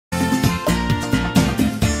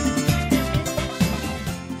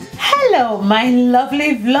Hello my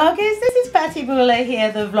lovely vloggers, this is Patti Boulaye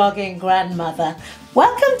here, the vlogging grandmother.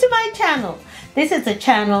 Welcome to my channel. This is a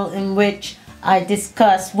channel in which I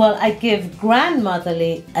discuss, I give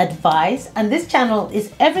grandmotherly advice, and this channel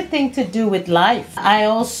is everything to do with life. I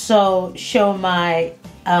also show my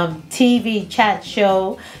TV chat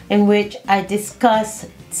show in which I discuss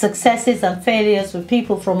successes and failures with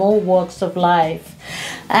people from all walks of life,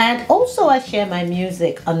 and also I share my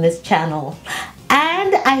music on this channel.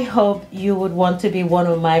 And I hope you would want to be one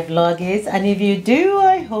of my vloggers, and if you do,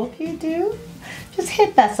 I hope you do, just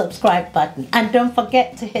hit that subscribe button and don't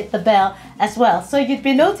forget to hit the bell as well, so you'd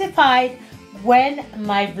be notified when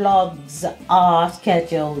my vlogs are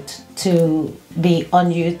scheduled to be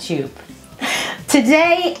on YouTube.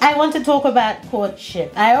 Today I want to talk about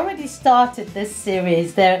courtship. I already started this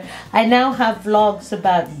series. I now have vlogs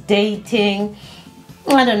about dating.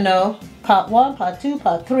 I don't know, part 1, part 2,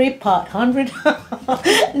 part 3, part 100.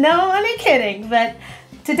 No, only kidding. But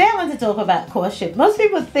today I want to talk about courtship. Most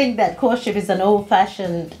people think that courtship is an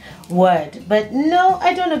old-fashioned word, but no,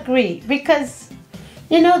 I don't agree, because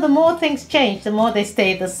you know, the more things change, the more they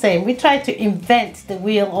stay the same. We try to invent the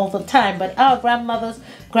wheel all the time, but our grandmothers,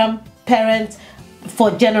 grandparents for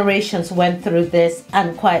generations went through this,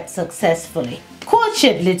 and quite successfully.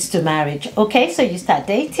 Courtship leads to marriage. Okay, so you start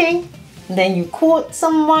dating, then you court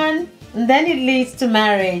someone, and then it leads to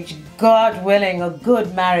marriage, God willing, a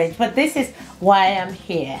good marriage. But this is why I'm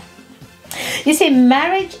here. You see,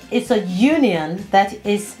 marriage is a union that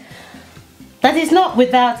is not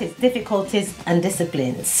without its difficulties and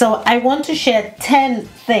disciplines. So I want to share 10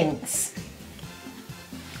 things.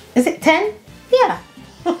 Is it 10? Yeah.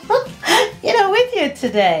 With you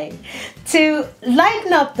today to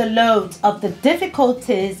lighten up the loads of the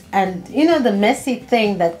difficulties and the messy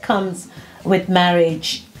thing that comes with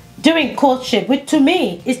marriage during courtship, which to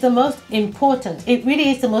me is the most important. It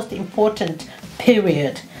really is the most important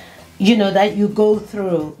period that you go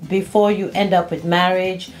through before you end up with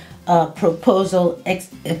marriage, proposal,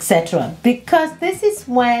 etc. Because this is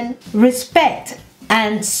when respect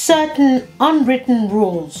and certain unwritten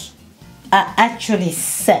rules are actually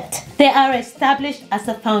set. They are established as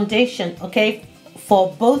a foundation, okay,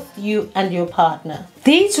 for both you and your partner.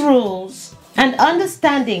 These rules and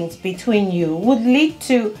understandings between you would lead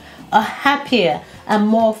to a happier and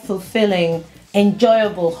more fulfilling,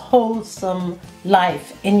 enjoyable, wholesome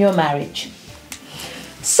life in your marriage.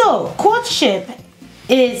 So, courtship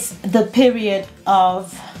is the period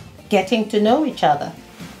of getting to know each other,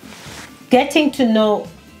 getting to know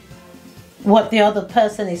what the other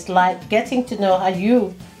person is like, getting to know how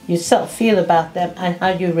you yourself feel about them and how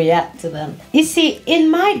you react to them. You see, in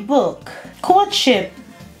my book, courtship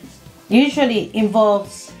usually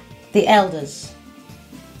involves the elders.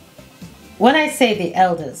 When I say the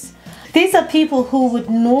elders, these are people who would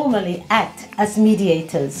normally act as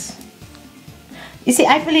mediators. You see,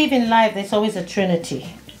 I believe in life there's always a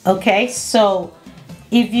trinity. Okay, so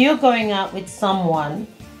if you're going out with someone,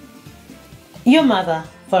 your mother,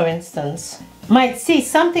 for instance, might see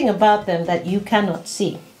something about them that you cannot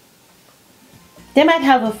see. They might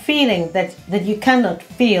have a feeling that you cannot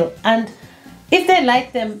feel, and if they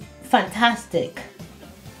like them, fantastic.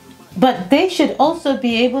 But they should also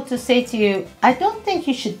be able to say to you, I don't think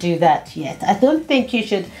you should do that yet. I don't think you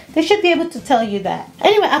should. They should be able to tell you that.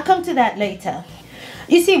 Anyway, I'll come to that later.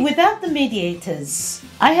 You see, without the mediators,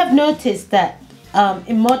 I have noticed that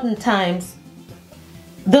in modern times,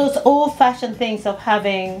 those old-fashioned things of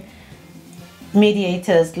having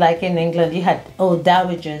mediators, like in England you had old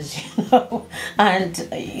dowagers,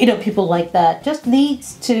 and people like that, just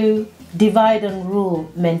leads to divide and rule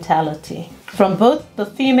mentality from both the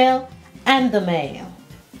female and the male.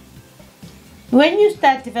 When you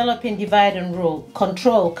start developing divide and rule,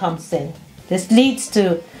 control comes in. This leads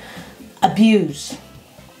to abuse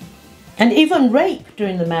and even rape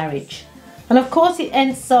during the marriage. And of course it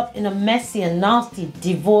ends up in a messy and nasty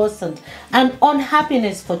divorce and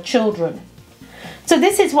unhappiness for children. So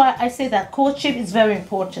this is why I say that courtship is very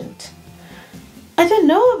important. I don't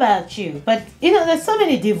know about you, but there's so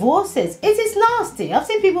many divorces. It is nasty. I've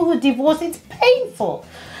seen people who divorce. It's painful.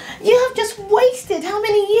 You have just wasted how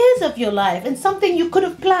many years of your life and something you could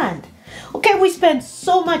have planned. Okay, we spend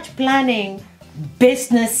so much planning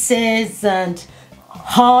businesses and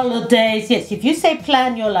holidays. Yes, if you say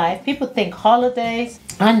plan your life, people think holidays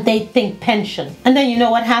and they think pension. And then you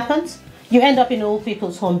know what happens? You end up in old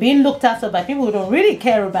people's home being looked after by people who don't really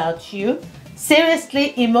care about you.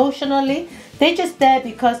 Seriously, emotionally, they're just there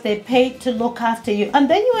because they paid to look after you. And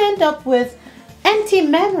then you end up with empty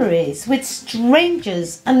memories, with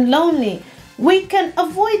strangers and lonely. We can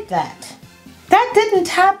avoid that. That didn't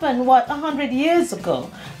happen, 100 years ago.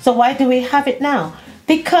 So why do we have it now?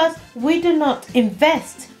 Because we do not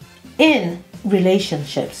invest in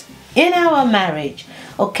relationships, in our marriage.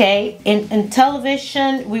 Okay, in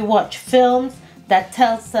television, we watch films that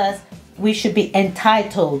tells us we should be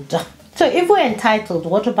entitled. So if we're entitled,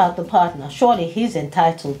 what about the partner? Surely he's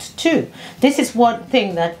entitled too. This is one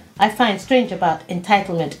thing that I find strange about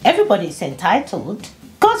entitlement. Everybody's entitled.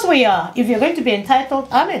 Of course we are. If you're going to be entitled,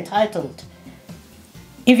 I'm entitled.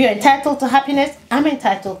 If you're entitled to happiness, I'm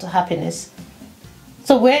entitled to happiness.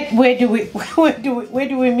 So where do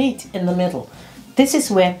we meet in the middle? This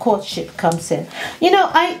is where courtship comes in. You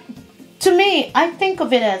know, to me, I think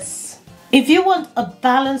of it as, if you want a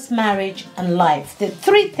balanced marriage and life, the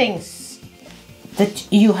three things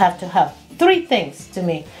that you have to have. Three things to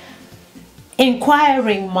me.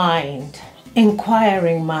 Inquiring mind.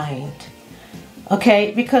 Inquiring mind.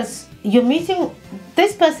 Okay, because you're meeting,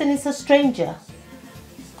 this person is a stranger.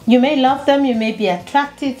 You may love them, you may be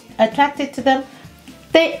attracted to them.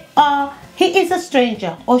 He is a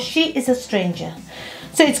stranger or she is a stranger.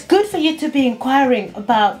 So it's good for you to be inquiring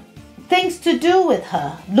about things to do with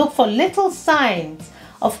her. Look for little signs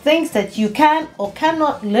of things that you can or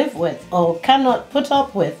cannot live with or cannot put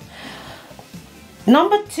up with.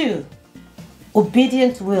 Number 2,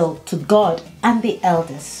 obedient will to God and the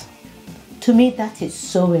elders. To me, that is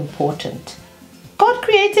so important. God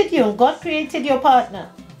created you and God created your partner.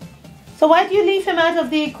 So why do you leave him out of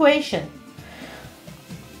the equation?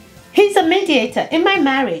 He's a mediator in my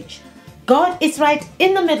marriage. God is right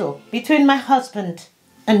in the middle between my husband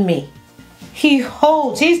and me. He's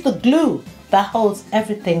the glue that holds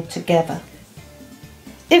everything together.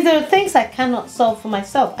 If there are things I cannot solve for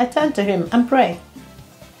myself, I turn to him and pray.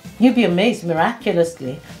 You'll be amazed,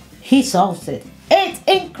 miraculously, he solves it. It's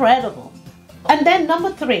incredible. And then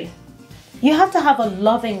number 3, you have to have a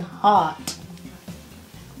loving heart.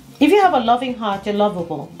 If you have a loving heart, you're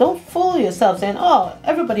lovable. Don't fool yourself saying, oh,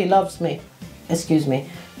 everybody loves me. Excuse me.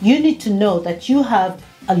 You need to know that you have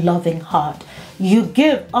a loving heart. You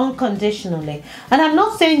give unconditionally. And I'm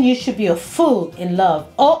not saying you should be a fool in love.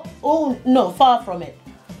 Oh no, far from it.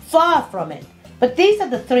 Far from it. But these are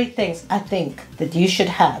the 3 things I think that you should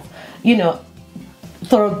have, you know,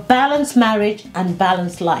 for a balanced marriage and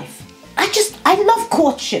balanced life. I love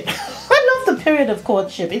courtship. I love the period of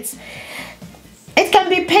courtship. It can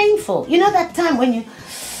be painful. You know that time when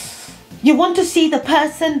you want to see the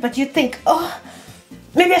person, but you think, oh,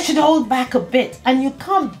 maybe I should hold back a bit, and you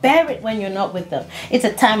can't bear it when you're not with them. It's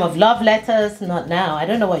a time of love letters. Not now. I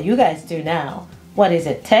don't know what you guys do now. What is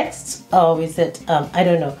it? Texts? Oh, is it? I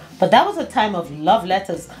don't know. But that was a time of love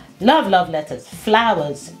letters. Love letters.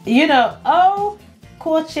 Flowers. You know, oh,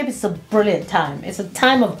 courtship is a brilliant time. It's a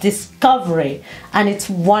time of discovery, and it's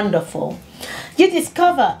wonderful. You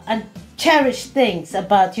discover and cherish things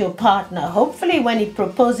about your partner. Hopefully when he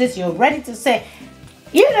proposes, you're ready to say,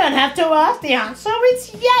 you don't have to ask, the answer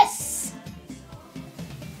is yes.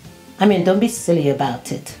 I mean, don't be silly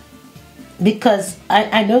about it. Because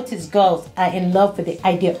I notice girls are in love with the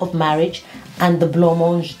idea of marriage and the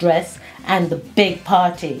blancmange dress and the big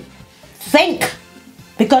party. Think!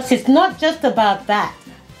 Because it's not just about that.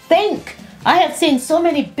 Think! I have seen so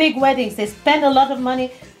many big weddings. They spend a lot of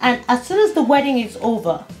money, and as soon as the wedding is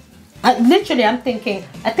over, literally, I'm thinking,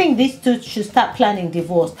 I think these two should start planning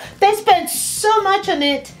divorce. They spend so much on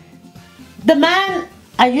it. The man,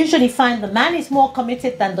 I usually find the man is more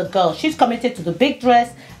committed than the girl. She's committed to the big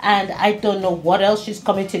dress, and I don't know what else she's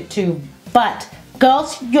committed to. But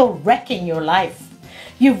girls, you're wrecking your life.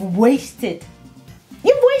 You've wasted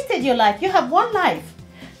your life. You have one life.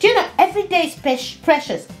 Do you know, every day is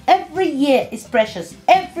precious. Every year is precious.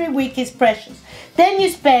 Every week is precious. Then you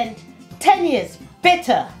spend 10 years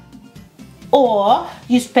bitter. Or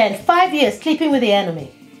you spend 5 years sleeping with the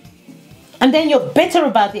enemy. And then you're bitter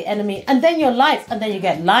about the enemy. And then your life. And then you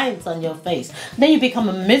get lines on your face. Then you become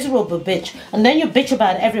a miserable bitch. And then you bitch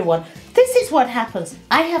about everyone. This is what happens.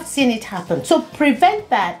 I have seen it happen. So prevent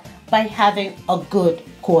that by having a good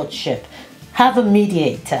courtship. Have a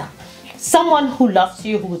mediator. Someone who loves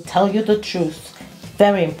you, who will tell you the truth.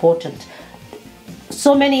 Very important.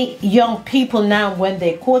 So many young people now, when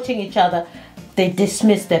they're courting each other, they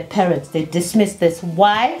dismiss their parents. They dismiss this.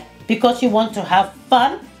 Why? Because you want to have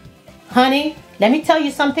fun? Honey, let me tell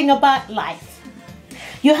you something about life.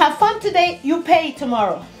 You have fun today, you pay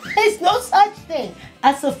tomorrow. There's no such thing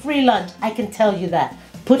as a free lunch. I can tell you that.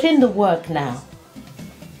 Put in the work now.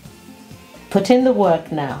 Put in the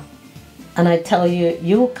work now. And I tell you,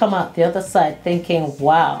 you will come out the other side thinking,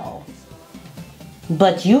 wow.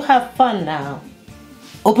 But you have fun now.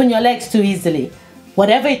 Open your legs too easily.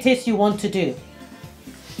 Whatever it is you want to do,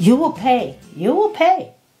 you will pay. You will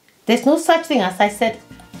pay. There's no such thing, as I said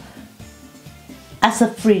as a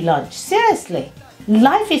free lunch. Seriously,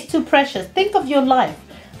 life is too precious. Think of your life.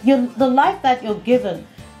 The life that you're given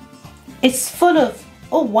is full of,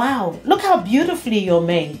 oh wow, look how beautifully you're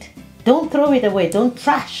made. Don't throw it away. Don't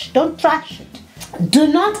trash it. Do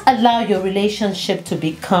not allow your relationship to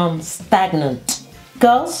become stagnant.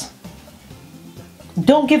 Girls,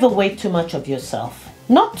 don't give away too much of yourself.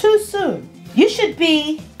 Not too soon. You should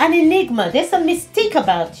be an enigma. There's a mystique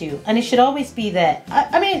about you, and it should always be there.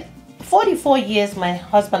 I mean, 44 years, my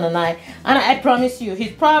husband and I promise you,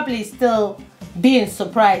 he's probably still being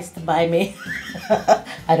surprised by me.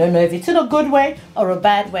 I don't know if it's in a good way or a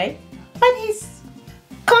bad way, but he's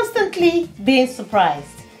constantly being surprised.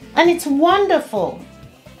 And it's wonderful.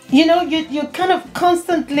 You know, you kind of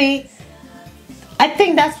constantly, I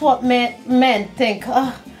think that's what men think,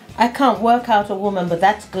 oh, I can't work out a woman, but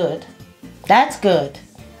that's good. That's good.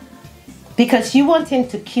 Because you want him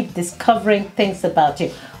to keep discovering things about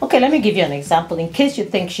you. Okay, let me give you an example in case you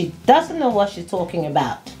think she doesn't know what she's talking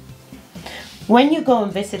about. When you go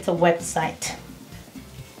and visit a website,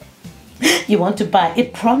 you want to buy,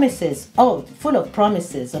 it promises, oh, full of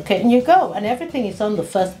promises, okay? And you go and everything is on the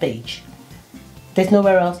first page. There's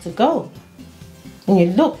nowhere else to go. And you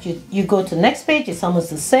look, you go to the next page, it's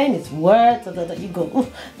almost the same, it's words, you go,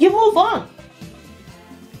 oof, you move on.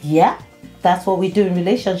 Yeah, that's what we do in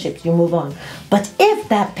relationships, you move on. But if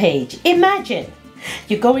that page, imagine,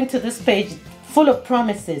 you go into this page full of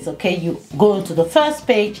promises, okay? You go into the first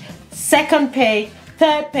page, second page,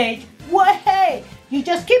 third page, well, hey, you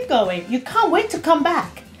just keep going. You can't wait to come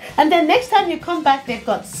back. And then next time you come back, they've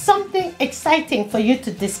got something exciting for you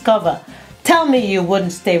to discover. Tell me you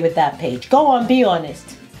wouldn't stay with that page. Go on, be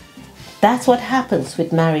honest. That's what happens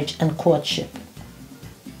with marriage and courtship.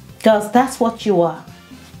 Girls, that's what you are.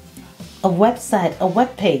 A website, a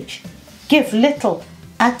web page. Give little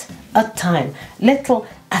at a time. Little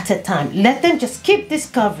at a time. Let them just keep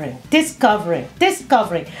discovering. Let him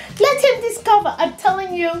discover. I'm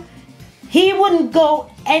telling you, he wouldn't go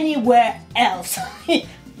anywhere else.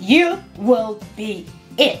 You will be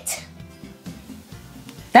it.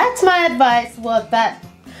 That's my advice. Well, that,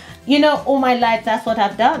 you know, all my life, that's what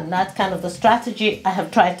I've done. That's kind of the strategy I have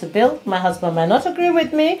tried to build. My husband might not agree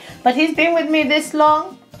with me, but he's been with me this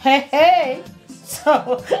long. Hey.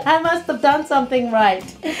 So I must have done something right.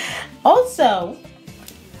 Also,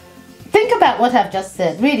 think about what I've just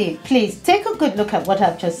said. Really, please take a good look at what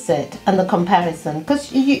I've just said and the comparison,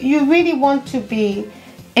 because you really want to be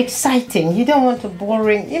exciting. You don't want to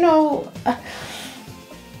boring, you know.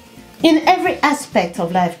 In every aspect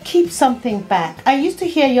of life, keep something back. I used to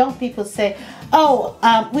hear young people say, oh,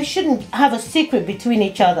 we shouldn't have a secret between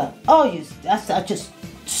each other. Oh, that's just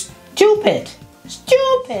stupid.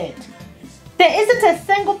 There isn't a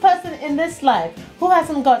single person in this life who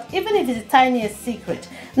hasn't got, even if it's the tiniest secret.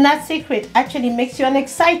 And that secret actually makes you an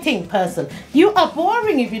exciting person. You are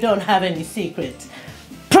boring if you don't have any secrets.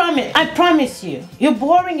 I promise you, you're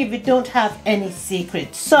boring if you don't have any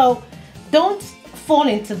secrets. So don't fall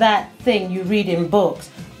into that thing you read in books.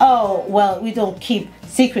 Oh, well, we don't keep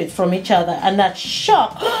secrets from each other. And that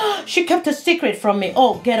shock, she kept a secret from me.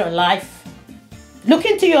 Oh, get a life. Look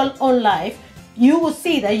into your own life. You will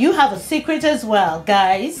see that you have a secret as well,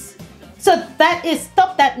 guys. So that is,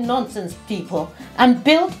 stop that nonsense, people, and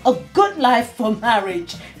build a good life for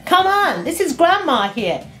marriage. Come on, this is grandma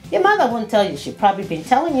here. Your mother won't tell you. She's probably been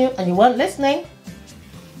telling you and you weren't listening.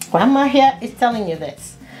 Grandma here is telling you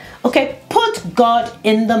this. Okay, put God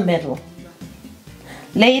in the middle.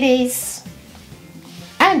 Ladies,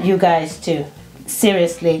 and you guys too,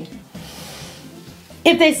 seriously.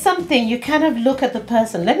 If there's something, you kind of look at the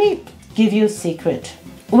person. Let me give you a secret.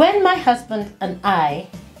 When my husband and I,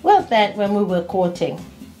 well then when we were courting,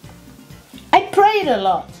 I prayed a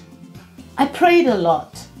lot.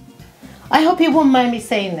 I hope he won't mind me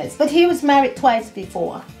saying this, but he was married twice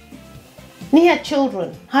before. And he had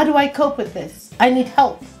children. How do I cope with this? I need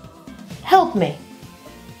help. Help me.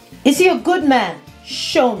 Is he a good man?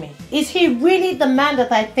 Show me. Is he really the man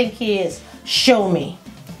that I think he is? Show me.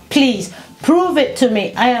 Please, prove it to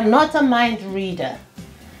me. I am not a mind reader.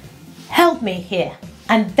 Help me here.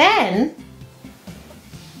 And then,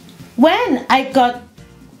 when I got,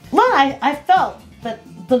 well, I felt that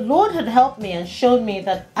the Lord had helped me and showed me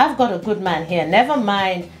that I've got a good man here. Never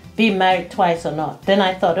mind being married twice or not. Then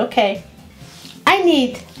I thought, okay, I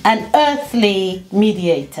need an earthly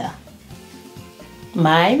mediator.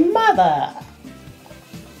 My mother.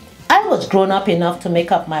 I was grown up enough to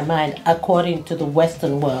make up my mind according to the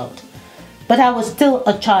Western world. But I was still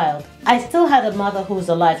a child I still had a mother who was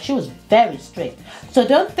alive. She was very strict. So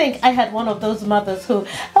don't think I had one of those mothers who,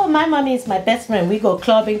 oh, my mommy is my best friend. We go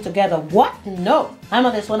clubbing together. What? No. My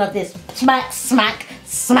mother is one of this smack, smack,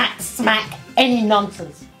 smack, smack, any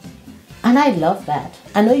nonsense. And I love that.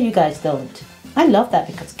 I know you guys don't. I love that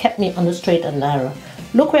because it kept me on the straight and narrow.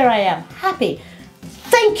 Look where I am. Happy.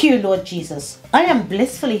 Thank you, Lord Jesus. I am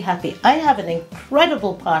blissfully happy. I have an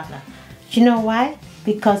incredible partner. You know why?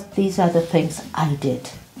 Because these are the things I did.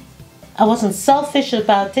 I wasn't selfish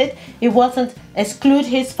about it. It wasn't exclude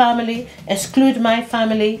his family, exclude my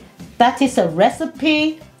family. That is a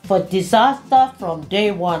recipe for disaster from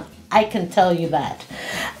day one. I can tell you that.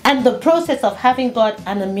 And the process of having God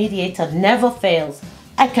and a mediator never fails.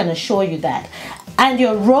 I can assure you that. And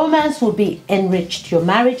your romance will be enriched. Your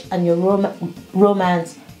marriage and your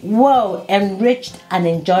romance, whoa, enriched and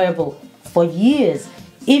enjoyable for years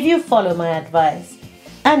if you follow my advice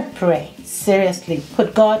and pray. Seriously,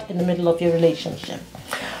 put God in the middle of your relationship.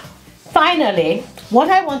 Finally, what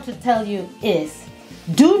I want to tell you is,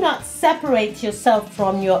 do not separate yourself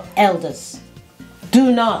from your elders.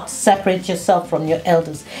 Do not separate yourself from your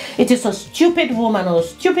elders. It is a stupid woman or a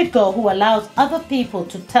stupid girl who allows other people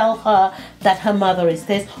to tell her that her mother is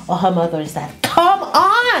this or her mother is that. Come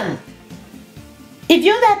on! If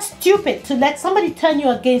you're that stupid to let somebody turn you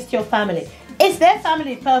against your family, is their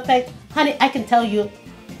family perfect? Honey, I can tell you,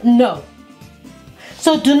 no.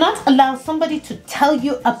 So do not allow somebody to tell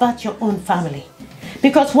you about your own family.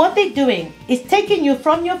 Because what they're doing is taking you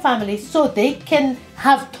from your family so they can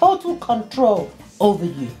have total control over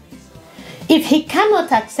you. If he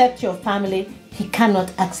cannot accept your family, he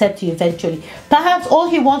cannot accept you eventually. Perhaps all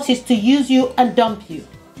he wants is to use you and dump you.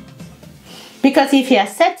 Because if he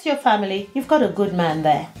accepts your family, you've got a good man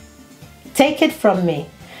there. Take it from me.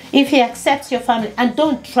 If he accepts your family, and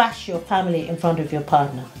don't trash your family in front of your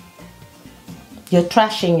partner. You're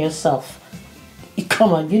trashing yourself.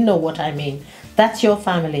 Come on, you know what I mean. That's your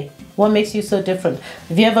family. What makes you so different?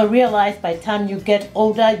 Have you ever realized by the time you get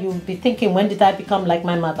older, you'll be thinking, when did I become like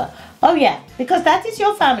my mother? Oh yeah, because that is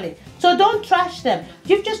your family. So don't trash them.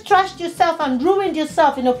 You've just trashed yourself and ruined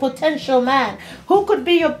yourself in a potential man who could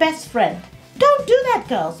be your best friend. Don't do that,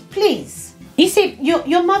 girls, please. You see,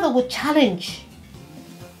 your mother would challenge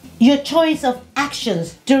your choice of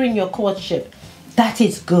actions during your courtship. That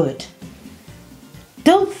is good.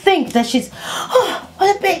 Don't think that she's, oh,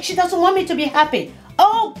 what a bitch, she doesn't want me to be happy.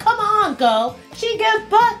 Oh, come on, girl. She gave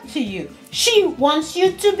birth to you. She wants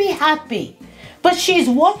you to be happy. But she's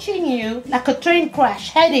watching you like a train crash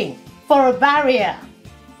heading for a barrier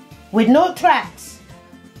with no tracks.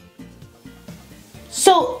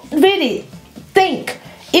 So really, think,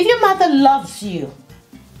 if your mother loves you,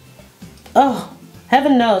 oh,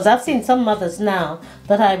 heaven knows, I've seen some mothers now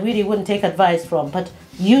that I really wouldn't take advice from, but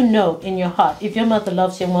you know in your heart, if your mother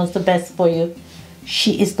loves you and wants the best for you,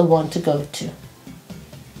 she is the one to go to.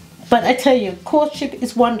 But I tell you, courtship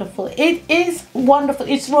is wonderful. It is wonderful.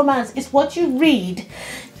 It's romance. It's what you read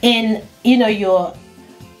in, you know, your,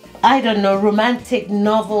 I don't know, romantic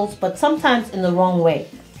novels, but sometimes in the wrong way.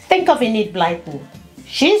 Think of Enid Blyton.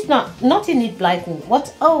 She's not Enid Blyton.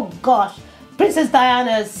 What? Oh gosh, Princess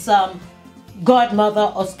Diana's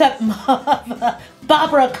godmother or stepmother,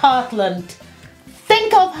 Barbara Cartland.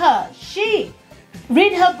 Think of her.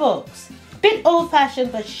 Read her books. Bit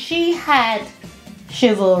old-fashioned, but she had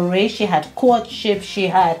chivalry, she had courtship, she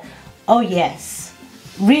had, oh yes.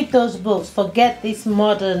 Read those books. Forget these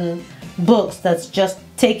modern books that's just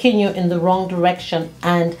taking you in the wrong direction,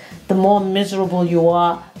 and the more miserable you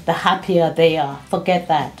are, the happier they are. Forget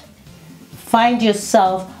that. Find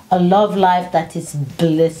yourself a love life that is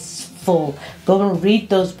blissful. Go and read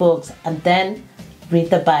those books, and then read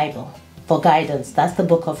the Bible for guidance. That's the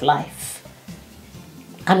book of life.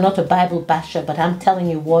 I'm not a Bible basher, but I'm telling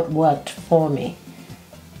you what worked for me.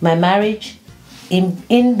 My marriage, in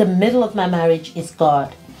the middle of my marriage is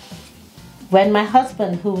God. When my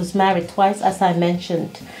husband, who was married twice, as I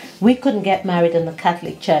mentioned, we couldn't get married in the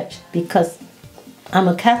Catholic Church because I'm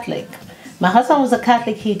a Catholic. My husband was a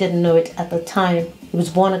Catholic, he didn't know it at the time. He was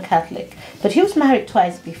born a Catholic, but he was married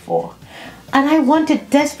twice before. And I wanted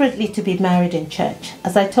desperately to be married in church.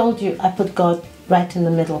 As I told you, I put God right in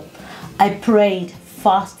the middle. I prayed,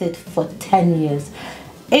 fasted for 10 years.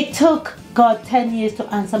 It took God 10 years to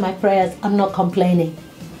answer my prayers. I'm not complaining.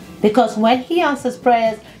 Because when he answers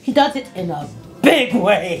prayers, he does it in a big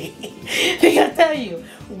way. Because I tell you,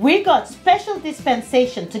 we got special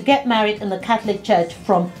dispensation to get married in the Catholic Church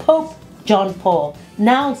from Pope John Paul,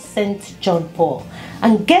 now Saint John Paul.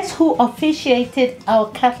 And guess who officiated our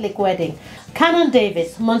Catholic wedding? Canon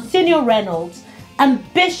Davis, Monsignor Reynolds, and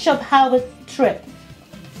Bishop Howard Tripp.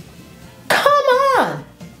 Come on!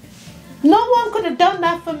 No one could have done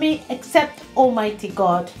that for me except Almighty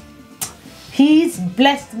God. He's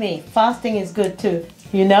blessed me. Fasting is good too.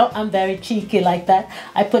 You know, I'm very cheeky like that.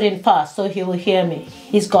 I put in fast so he will hear me.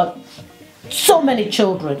 He's got so many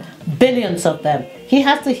children, billions of them. He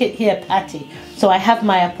has to hear Patti. So I have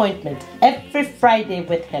my appointment every Friday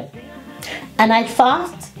with him. And I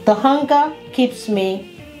fast. The hunger keeps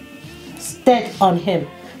me stead on him.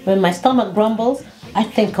 When my stomach grumbles, I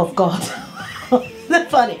think of God. That's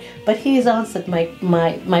funny. But he's answered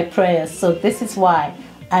my prayers. So this is why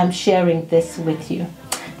I'm sharing this with you.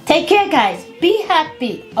 Take care, guys. Be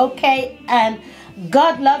happy, okay? And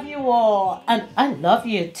God love you all. And I love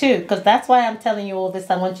you too, because that's why I'm telling you all this.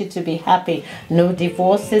 I want you to be happy. No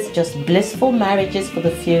divorces, just blissful marriages for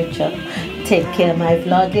the future. Take care, my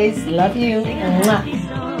vloggies. Love you.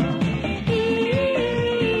 Mwah.